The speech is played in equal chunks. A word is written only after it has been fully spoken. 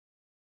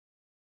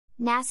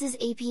NASA's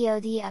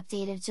APOD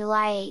update of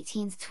July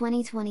 18,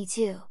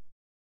 2022.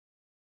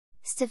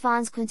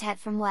 Stephan's Quintet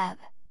from Webb,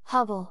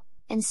 Hubble,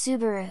 and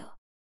Subaru.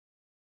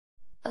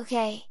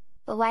 Okay,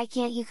 but why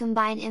can't you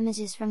combine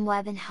images from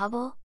Webb and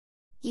Hubble?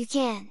 You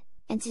can,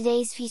 and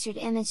today's featured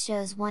image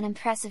shows one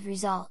impressive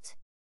result.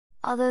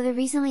 Although the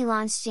recently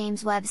launched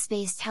James Webb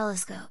Space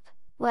Telescope,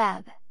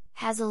 Webb,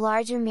 has a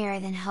larger mirror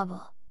than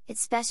Hubble, it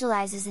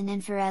specializes in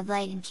infrared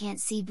light and can't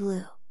see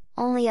blue,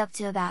 only up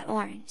to about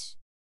orange.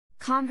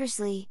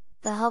 Conversely,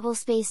 the Hubble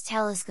Space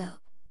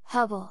Telescope,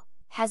 Hubble,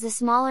 has a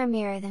smaller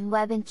mirror than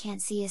Webb and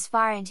can't see as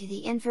far into the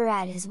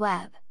infrared as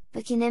Webb,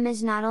 but can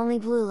image not only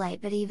blue light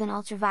but even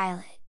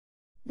ultraviolet.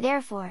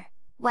 Therefore,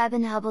 Webb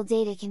and Hubble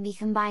data can be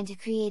combined to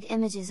create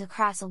images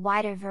across a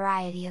wider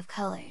variety of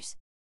colors.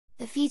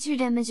 The featured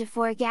image of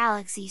 4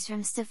 galaxies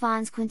from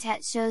Stephan's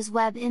Quintet shows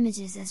Webb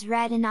images as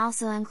red and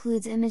also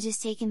includes images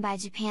taken by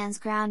Japan's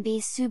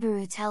ground-based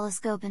Subaru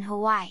telescope in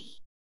Hawaii.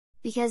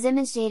 Because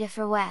image data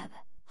for Webb,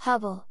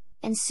 Hubble,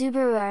 and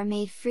Subaru are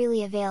made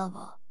freely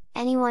available,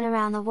 anyone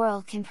around the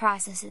world can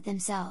process it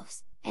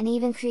themselves, and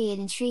even create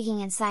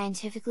intriguing and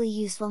scientifically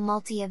useful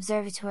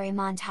multi-observatory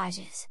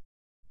montages.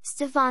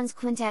 Stephan's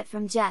Quintet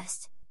from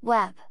just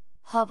Webb,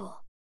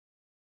 Hubble,